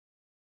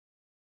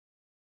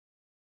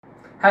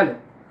Hello,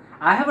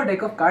 I have a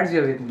deck of cards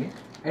here with me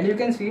and you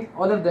can see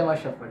all of them are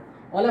shuffled.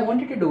 All I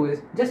want you to do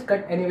is just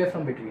cut anywhere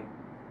from between.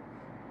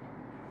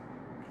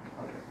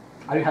 Alright.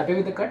 Are you happy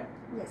with the cut?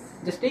 Yes.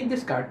 Just take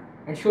this card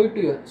and show it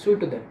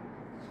to them.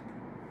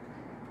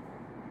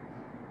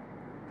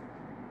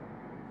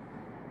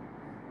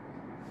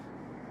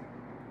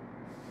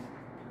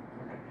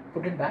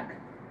 Put it back.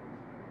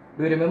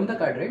 Do you remember the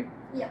card, right?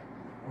 Yeah.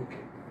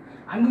 Okay.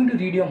 I'm going to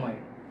read your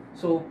mind.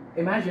 So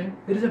imagine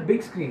there is a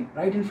big screen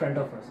right in front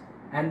of us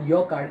and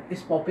your card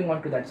is popping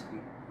onto that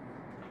screen.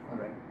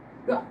 Alright.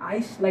 Your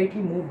eyes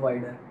slightly move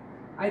wider.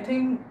 I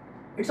think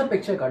it's a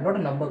picture card, not a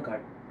number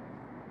card.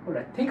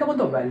 Alright. Think about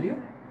the value.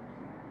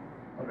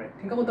 Alright.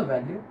 Think about the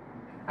value.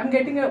 I'm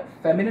getting a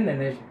feminine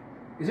energy.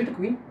 Is it a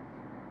queen?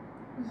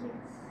 Yes.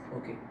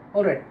 Okay.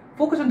 Alright.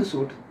 Focus on the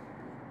suit.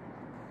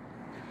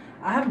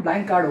 I have a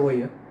blank card over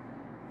here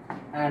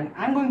and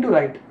I'm going to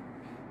write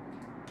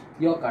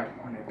your card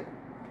on it.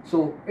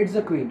 So it's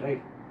the queen,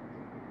 right?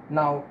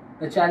 Now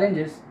the challenge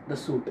is the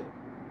suit.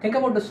 Think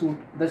about the suit,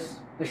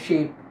 the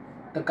shape,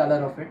 the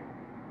color of it.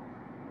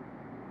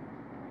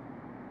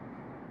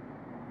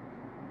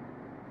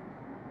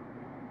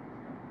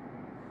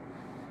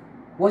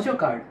 What's your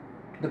card?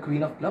 The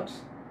queen of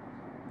clubs?